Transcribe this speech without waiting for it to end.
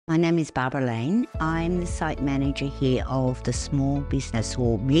My name is Barbara Lane. I'm the site manager here of the small business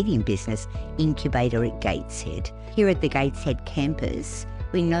or medium business incubator at Gateshead. Here at the Gateshead campus,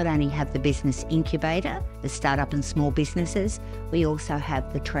 we not only have the business incubator, the startup and small businesses, we also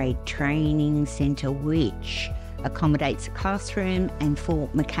have the trade training centre which accommodates a classroom and for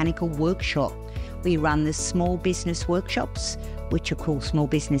mechanical workshop. We run the small business workshops, which are called small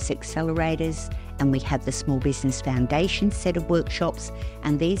business accelerators, and we have the small business foundation set of workshops,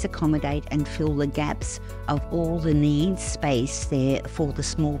 and these accommodate and fill the gaps of all the needs space there for the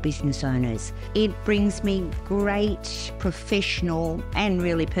small business owners. It brings me great professional and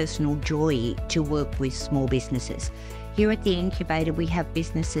really personal joy to work with small businesses. Here at the incubator, we have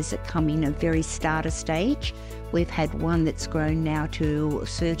businesses that come in a very starter stage. We've had one that's grown now to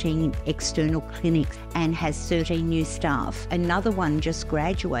 13 external clinics and has 13 new staff. Another one just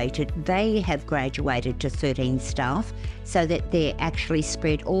graduated. They have graduated to 13 staff so that they're actually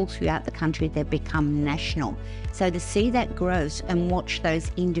spread all throughout the country. They've become national. So to see that growth and watch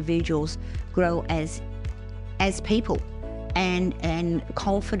those individuals grow as people and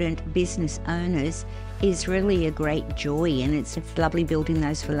confident business owners is really a great joy, and it's lovely building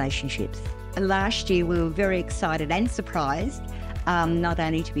those relationships. Last year we were very excited and surprised not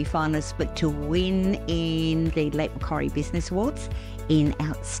only to be finalists but to win in the Lake Macquarie Business Awards in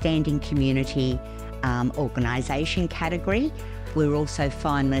Outstanding Community Organisation category. We're also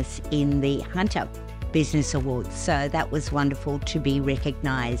finalists in the Hunter Business Awards, so that was wonderful to be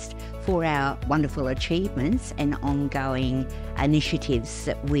recognised for our wonderful achievements and ongoing initiatives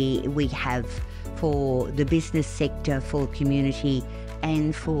that we have for the business sector, for community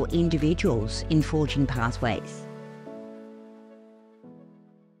and for individuals in forging pathways.